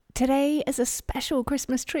today is a special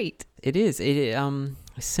Christmas treat. It is.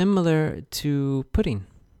 Similar to pudding.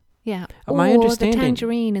 Yeah. My or understanding- the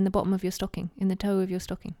tangerine in the bottom of your stocking, in the toe of your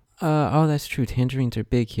stocking. Oh, that's true. Tangerines are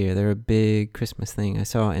big here. They're a big Christmas thing. I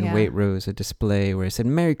saw in Yeah. Waitrose a display where it said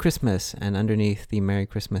Merry Christmas, and underneath the Merry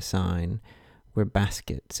Christmas sign were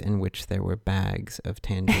baskets in which there were bags of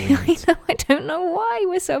tangerines. I don't know why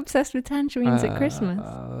we're so obsessed with tangerines at Christmas.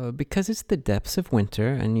 Because it's the depths of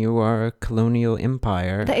winter, and you are a colonial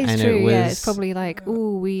empire. That is and true, it was, yeah. It's probably like,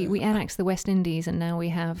 we annexed the West Indies and now we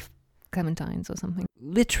have clementines or something.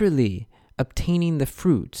 literally obtaining the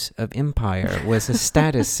fruits of empire was a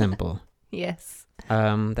status symbol Yes.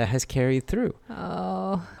 that has carried through.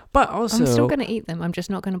 Oh. But also, I'm still going to eat them. I'm just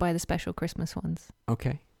not going to buy the special Christmas ones.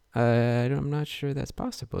 okay. I'm not sure that's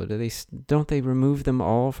possible. Don't they remove them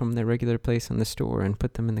all from their regular place in the store and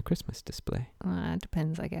put them in the Christmas display? It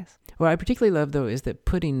depends, I guess. What I particularly love, though, is that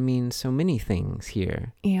pudding means so many things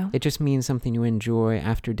here. Yeah. It just means something you enjoy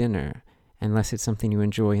after dinner, unless it's something you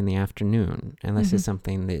enjoy in the afternoon, unless it's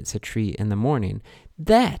something that's a treat in the morning.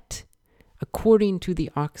 That, according to the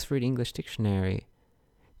Oxford English Dictionary,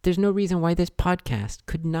 there's no reason why this podcast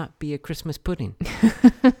could not be a Christmas pudding.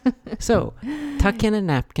 So, tuck in a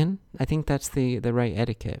napkin. I think that's the right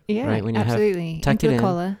etiquette. Yeah, right? When you absolutely. tuck Into it a in.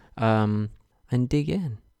 collar. And dig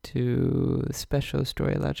in to the Special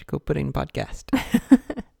Storylogical Pudding podcast.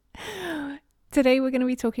 Today we're going to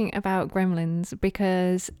be talking about Gremlins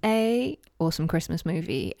because A, awesome Christmas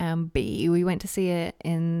movie, and B, we went to see it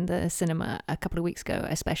in the cinema a couple of weeks ago,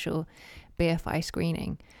 a special BFI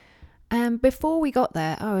screening. And before we got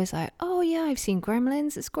there, I was like, oh yeah, I've seen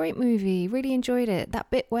Gremlins. It's a great movie. Really enjoyed it.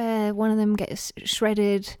 That bit where one of them gets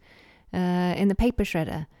shredded in the paper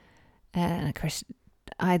shredder. And Chris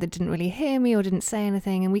either didn't really hear me or didn't say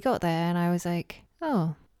anything. And we got there and I was like,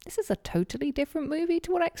 oh, this is a totally different movie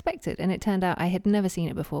to what I expected. And it turned out I had never seen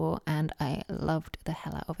it before and I loved the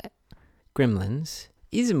hell out of it. Gremlins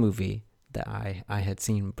is a movie that I had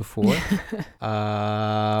seen before.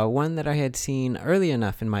 One that I had seen early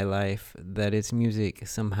enough in my life that its music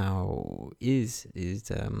somehow is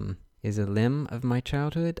a limb of my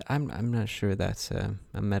childhood. I'm not sure that's a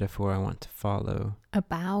metaphor I want to follow. A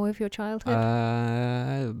bow of your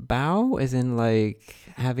childhood? Bow as in like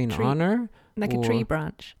having Tree. honor? Like a tree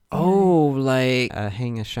branch. Oh, like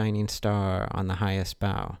hang a shining star on the highest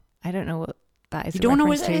bough. I don't know what that is. You don't know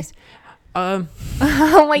what that that is? Oh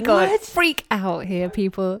my god! What? Freak out here,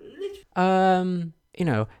 people. Have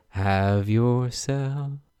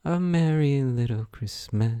yourself a merry little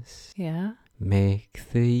Christmas. Yeah. Make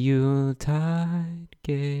the Yuletide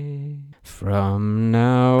gay from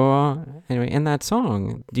now on. Anyway, in that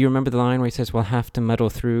song, do you remember the line where he says, we'll have to muddle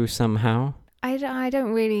through somehow? I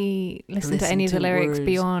don't really listen to Listen any of the to lyrics words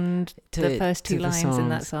beyond the first two to the lines in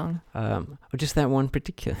that song. Or just that one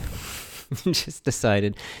particular. Just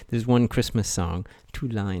decided there's one Christmas song, 2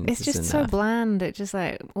 lines. It's just is so enough. bland. It just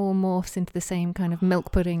like all morphs into the same kind of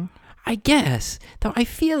milk pudding. I guess, though I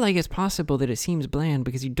feel like it's possible that it seems bland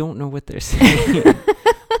because you don't know what they're saying.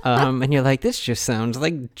 And you're like, this just sounds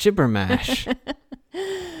like gibber mash.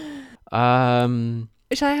 Shall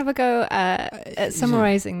I have a go at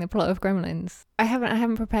summarizing the plot of Gremlins? I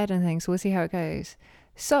haven't prepared anything, so we'll see how it goes.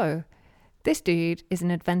 So, this dude is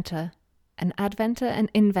an inventor, an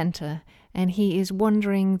inventor, and he is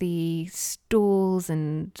wandering the stalls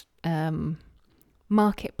and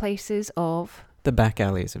marketplaces of The back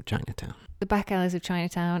alleys of Chinatown. the back alleys of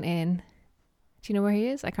Chinatown in... Do you know where he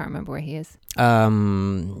is? I can't remember where he is.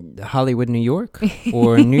 Hollywood, New York,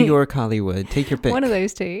 or New York, Hollywood. Take your pick. One of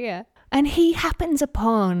those two, yeah. And he happens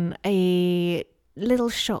upon a little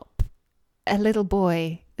shop, a little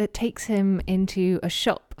boy that takes him into a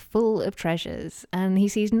shop full of treasures, and he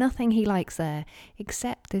sees nothing he likes there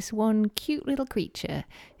except this one cute little creature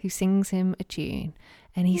who sings him a tune.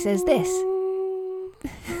 And he says this.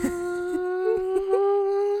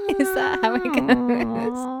 Is that how it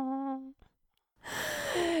goes?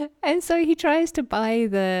 And so he tries to buy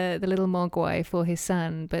the little mogwai for his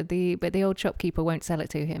son, but the old shopkeeper won't sell it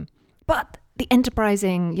to him. But the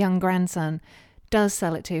enterprising young grandson does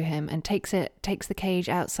sell it to him and takes the cage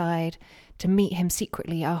outside to meet him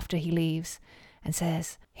secretly after he leaves and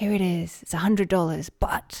says, here it is, it's $100,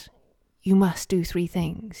 but you must do 3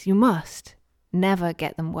 things. You must never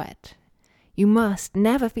get them wet. You must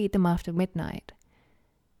never feed them after midnight.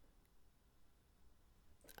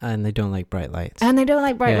 And they don't like bright lights. And they don't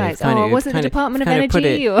like bright lights. Was it the Department of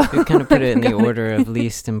Energy? You kind of put it in the order of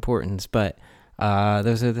least importance, but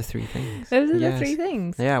those are the 3 things. Those are the 3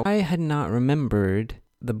 things. Yeah, I had not remembered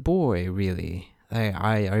the boy, really.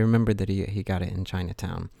 I remembered that he got it in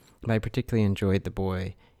Chinatown. But I particularly enjoyed the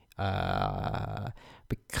boy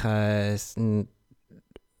because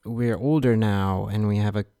we're older now and we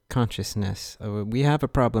have a consciousness. We have a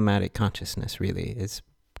problematic consciousness, really. It's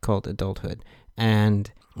called adulthood.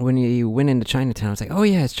 And when you went into Chinatown, it's like, oh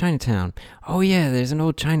yeah, it's Chinatown. Oh yeah, there's an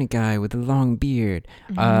old China guy with a long beard.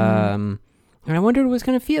 And I wondered what it was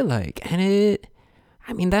going to feel like.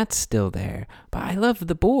 And that's still there. But I love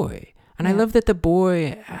the boy. And I love that the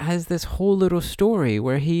boy has this whole little story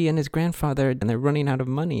where he and his grandfather, and they're running out of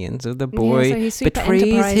money. And so the boy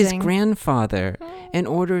betrays his grandfather in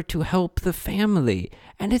order to help the family.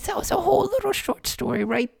 And it's a whole little short story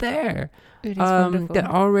right there. It is wonderful. That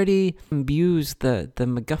already imbues the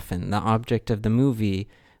MacGuffin, the object of the movie,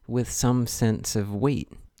 with some sense of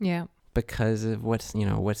weight. Yeah. Because of what's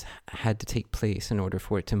had to take place in order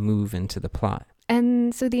for it to move into the plot.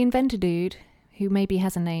 And so the inventor dude, who maybe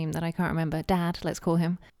has a name that I can't remember, Dad, let's call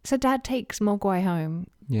him. So Dad takes Mogwai home,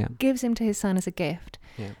 gives him to his son as a gift.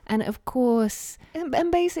 Yeah. And of course,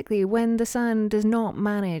 and basically when the son does not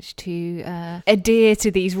manage to adhere to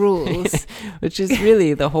these rules. Which is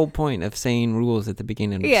really the whole point of saying rules at the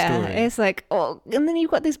beginning of the story. Yeah, it's like, oh, and then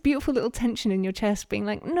you've got this beautiful little tension in your chest being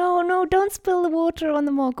like, no, don't spill the water on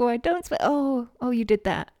the Mogwai. Don't spill, oh, you did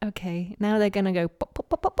that. Okay, now they're going to go pop, pop,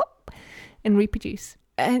 pop, pop, pop, and reproduce.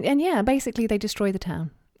 And yeah, basically they destroy the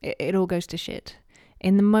town. It all goes to shit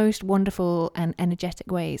in the most wonderful and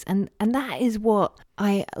energetic ways. And that is what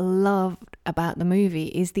I loved about the movie,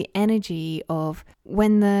 is the energy of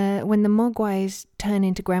when the Mogwais turn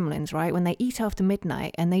into gremlins, right? When they eat after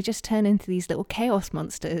midnight and they just turn into these little chaos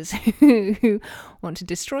monsters who want to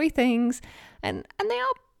destroy things. And they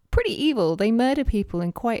are pretty evil. They murder people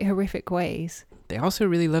in quite horrific ways. They also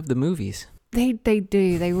really love the movies. They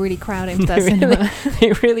do. They really crowd into that cinema.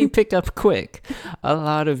 They really pick up quick a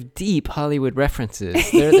lot of deep Hollywood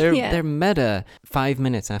references. They're meta 5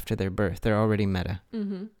 minutes after their birth. They're already meta.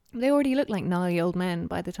 Mm-hmm. They already look like gnarly old men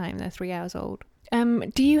by the time they're 3 hours old.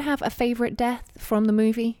 Do you have a favorite death from the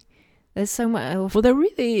movie? There's so much. Well, they're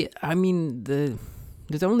really,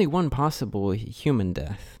 there's only one possible human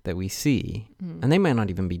death that we see. And they might not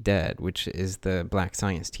even be dead, which is the black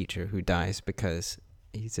science teacher who dies because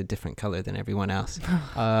he's a different color than everyone else.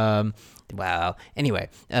 Well, anyway,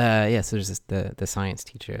 so there's the science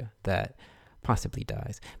teacher that possibly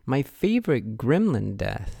dies. My favorite gremlin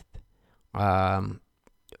death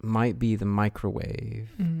might be the microwave,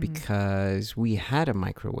 because we had a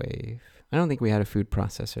microwave. I don't think we had a food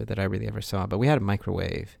processor that I really ever saw, but we had a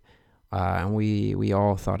microwave. And we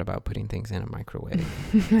all thought about putting things in a microwave.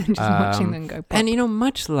 Just watching them go pop. And,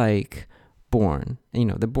 much like Bourne,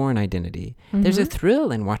 the Bourne Identity, there's a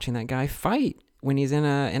thrill in watching that guy fight when he's in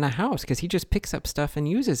a house, because he just picks up stuff and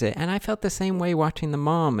uses it. And I felt the same way watching the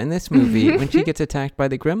mom in this movie when she gets attacked by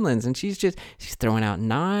the gremlins, and she's throwing out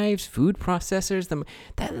knives, food processors.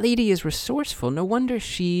 That lady is resourceful. No wonder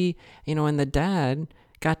she, and the dad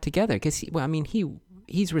got together, because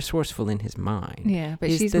he's resourceful in his mind. Yeah, but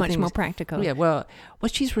she's much more practical. Yeah, well,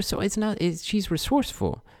 what she's she's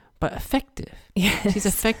resourceful, but effective. Yes. She's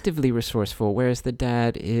effectively resourceful, whereas the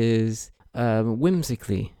dad is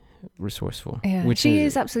whimsically resourceful. Yeah, she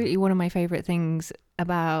is absolutely one of my favorite things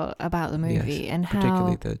about the movie, and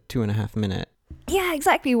particularly the 2.5 minute. Yeah,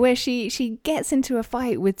 exactly, where she gets into a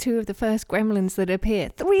fight with 2 of the first gremlins that appear.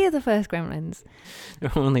 3 of the first gremlins.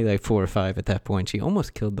 There were only like 4 or 5 at that point. She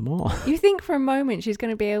almost killed them all. You think for a moment she's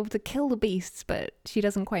going to be able to kill the beasts, but she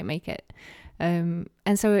doesn't quite make it. And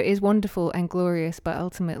so it is wonderful and glorious, but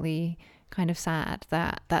ultimately kind of sad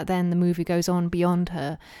that then the movie goes on beyond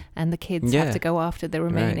her, and the kids have to go after the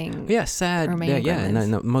remaining. Right. Yeah, sad. Remaining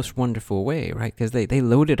in the most wonderful way, right? Because they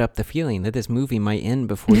loaded up the feeling that this movie might end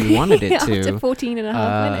before you wanted it to. After 14 and a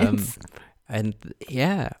half minutes. And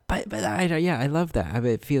but I love that.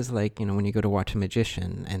 It feels like, when you go to watch a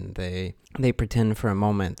magician and they pretend for a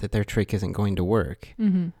moment that their trick isn't going to work.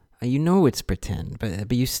 Mm-hmm. It's pretend,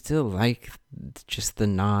 but you still like just the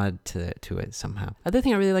nod to it somehow. Other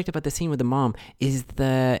thing I really liked about the scene with the mom is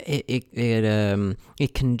that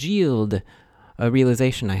it congealed a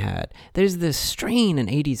realization I had. There's this strain in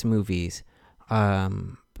 80s movies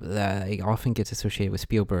that often gets associated with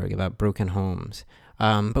Spielberg about broken homes.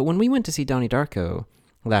 But when we went to see Donnie Darko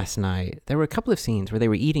last night, there were a couple of scenes where they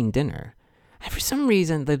were eating dinner. And for some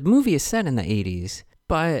reason, the movie is set in the 80s.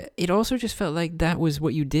 But it also just felt like that was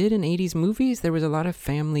what you did in 80s movies. There was a lot of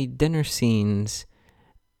family dinner scenes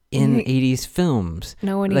in 80s films.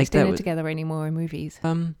 No one eats dinner together anymore in movies.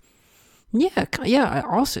 I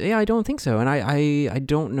don't think so. And I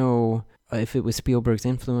don't know if it was Spielberg's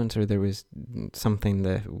influence or there was something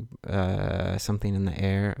something in the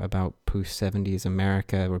air about post-70s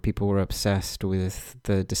America where people were obsessed with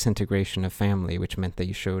the disintegration of family, which meant that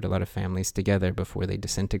you showed a lot of families together before they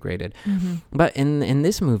disintegrated. Mm-hmm. But in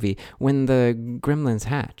this movie, when the gremlins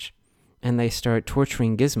hatch and they start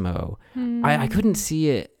torturing Gizmo, I couldn't see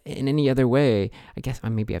it in any other way. I guess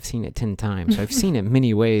maybe I've seen it 10 times. So I've seen it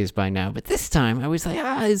many ways by now. But this time I was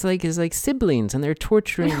like, it's like siblings, and they're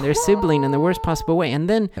torturing their sibling in the worst possible way. And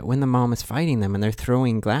then when the mom is fighting them and they're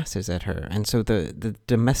throwing glasses at her, and so the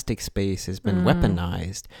domestic space has been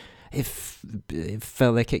weaponized. It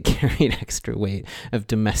felt like it carried extra weight of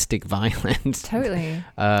domestic violence. Totally.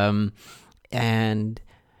 And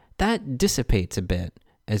that dissipates a bit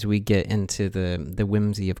as we get into the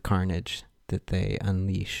whimsy of carnage that they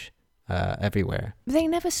unleash everywhere. They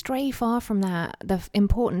never stray far from that, the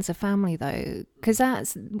importance of family, though, because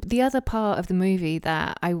that's the other part of the movie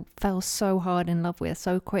that I fell so hard in love with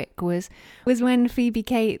so quick was when Phoebe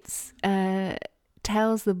Cates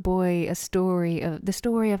tells the boy the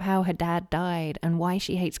story of how her dad died and why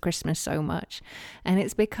she hates Christmas so much. And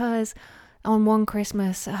it's because on one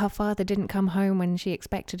Christmas, her father didn't come home when she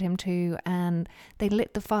expected him to, and they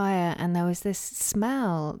lit the fire, and there was this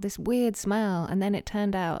weird smell, and then it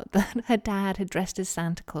turned out that her dad had dressed as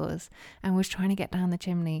Santa Claus and was trying to get down the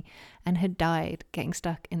chimney and had died getting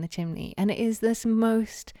stuck in the chimney. And it is this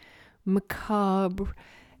most macabre,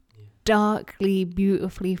 darkly,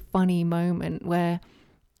 beautifully funny moment where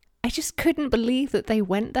I just couldn't believe that they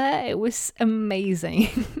went there. It was amazing.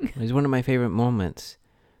 It was one of my favorite moments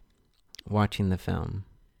watching the film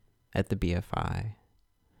at the BFI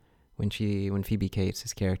when Phoebe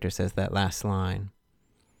Cates' character says that last line.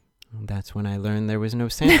 That's when I learned there was no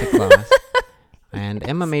Santa Claus. And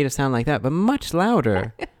Emma made it sound like that, but much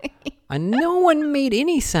louder. And no one made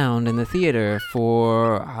any sound in the theater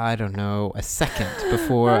for, I don't know, a second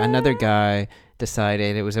before another guy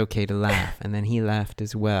decided it was okay to laugh, and then he laughed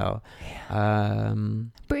as well.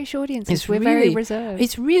 British audiences, we're very reserved.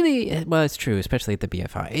 It's really, well, it's true, especially at the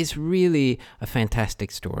BFI. It's really a fantastic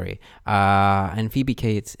story, and Phoebe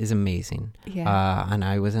Cates is amazing. Yeah. And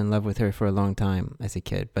I was in love with her for a long time as a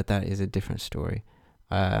kid, but that is a different story.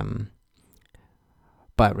 But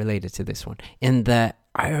related to this one, in that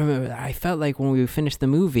I remember I felt like when we finished the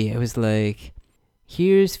movie, it was like,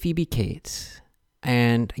 here's Phoebe Cates.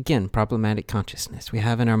 And again, problematic consciousness. We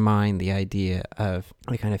have in our mind the idea of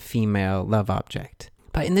a kind of female love object.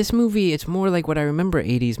 But in this movie, it's more like what I remember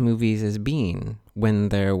 80s movies as being when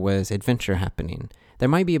there was adventure happening. There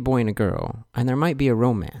might be a boy and a girl, and there might be a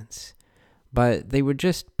romance, but they were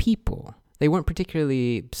just people. They weren't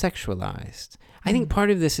particularly sexualized. I think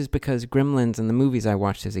part of this is because Gremlins and the movies I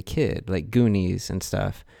watched as a kid, like Goonies and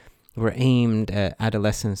stuff, were aimed at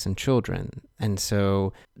adolescents and children, and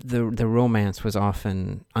so the romance was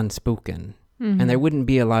often unspoken, and there wouldn't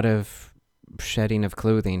be a lot of shedding of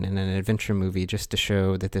clothing in an adventure movie just to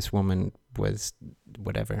show that this woman was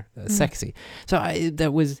whatever sexy. So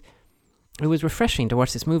it was refreshing to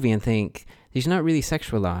watch this movie and think he's not really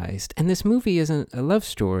sexualized, and this movie isn't a love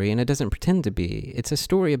story, and it doesn't pretend to be. It's a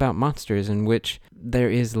story about monsters in which there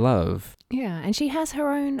is love. Yeah, and she has her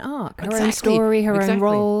own arc, her own story, her own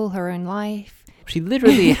role, her own life. She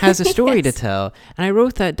literally has a story to tell. And I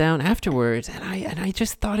wrote that down afterwards, and I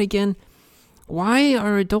just thought again, why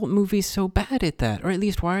are adult movies so bad at that? Or at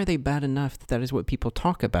least why are they bad enough that is what people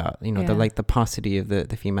talk about, the paucity of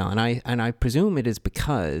the female. And I presume it is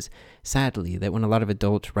because, sadly, that when a lot of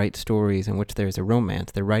adults write stories in which there's a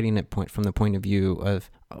romance, they're writing it from the point of view of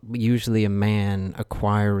usually a man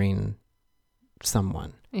acquiring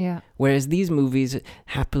someone. Yeah. Whereas these movies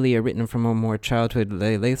happily are written from a more childhood.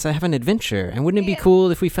 Let's have an adventure, and wouldn't it be cool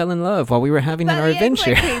if we fell in love while we were having our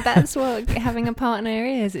adventure? Exactly. That's what having a partner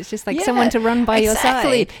is. It's just like someone to run by your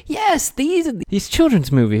side. Yes, these children's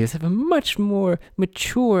movies have a much more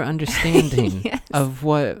mature understanding of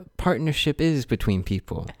what partnership is between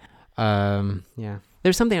people. Yeah.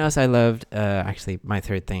 There's something else I loved. Actually, my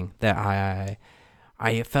third thing that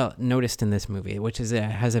I felt noticed in this movie, which is it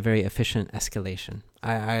has a very efficient escalation.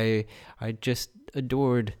 I just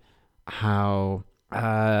adored how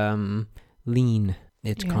lean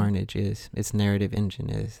its carnage is, its narrative engine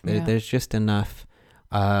is. There's just enough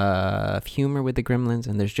of humor with the gremlins,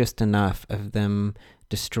 and there's just enough of them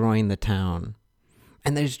destroying the town.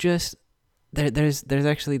 And there's just there's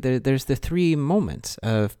the three moments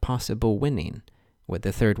of possible winning, with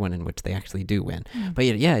the third one in which they actually do win. But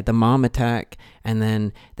the mom attack, and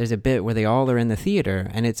then there's a bit where they all are in the theater,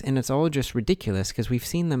 and it's all just ridiculous because we've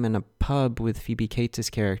seen them in a pub with Phoebe Cates'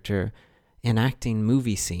 character enacting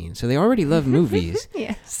movie scenes. So they already love movies.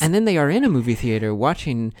 Yes. And then they are in a movie theater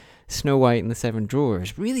watching Snow White and the Seven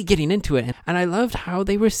Dwarfs, really getting into it. And I loved how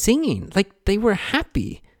they were singing. Like, they were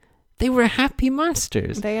happy. They were happy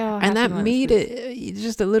monsters. They are, and that happy made monsters. it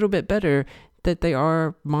just a little bit better that they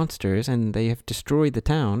are monsters and they have destroyed the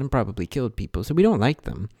town and probably killed people, so we don't like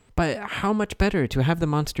them. But how much better to have the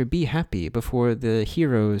monster be happy before the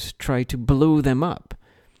heroes try to blow them up,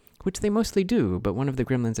 which they mostly do, but one of the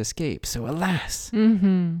gremlins escapes. So alas,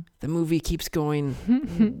 the movie keeps going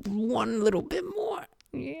one little bit more.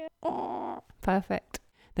 Yeah. Oh. Perfect.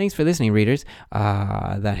 Thanks for listening, readers.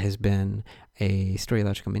 That has been a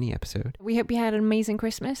Storylogical mini episode. We hope you had an amazing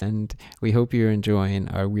Christmas. And we hope you're enjoying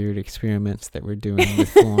our weird experiments that we're doing with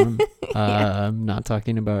form. I'm not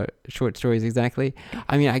talking about short stories exactly.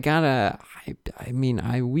 I mean,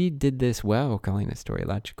 we did this well, calling it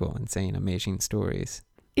Storylogical and saying amazing stories.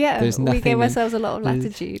 Yeah, There's we nothing gave in- ourselves a lot of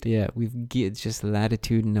latitude. Yeah, it's just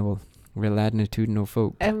latitudinal. We're latitudinal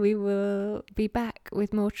folk. And we will be back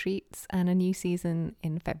with more treats and a new season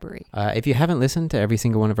in February. If you haven't listened to every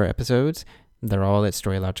single one of our episodes, they're all at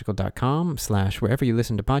storylogical.com/wherever you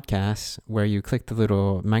listen to podcasts, where you click the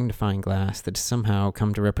little magnifying glass that's somehow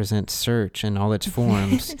come to represent search in all its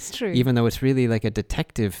forms. It's true. Even though it's really like a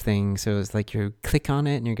detective thing. So it's like you click on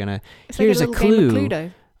it and you're going to, It's here's like a a little clue. game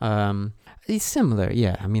of Cluedo. It's similar.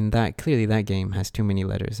 Yeah. I mean, that game has too many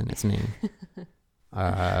letters in its name.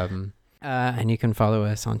 And you can follow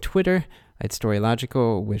us on Twitter at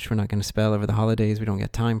Storylogical, which we're not going to spell over the holidays. We don't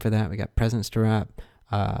get time for that. We got presents to wrap.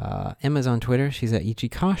 Emma's on Twitter. She's at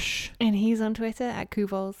Ichikosh. And he's on Twitter at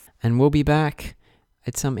Kuvols. And we'll be back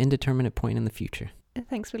at some indeterminate point in the future.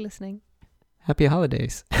 Thanks for listening. Happy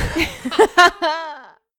holidays.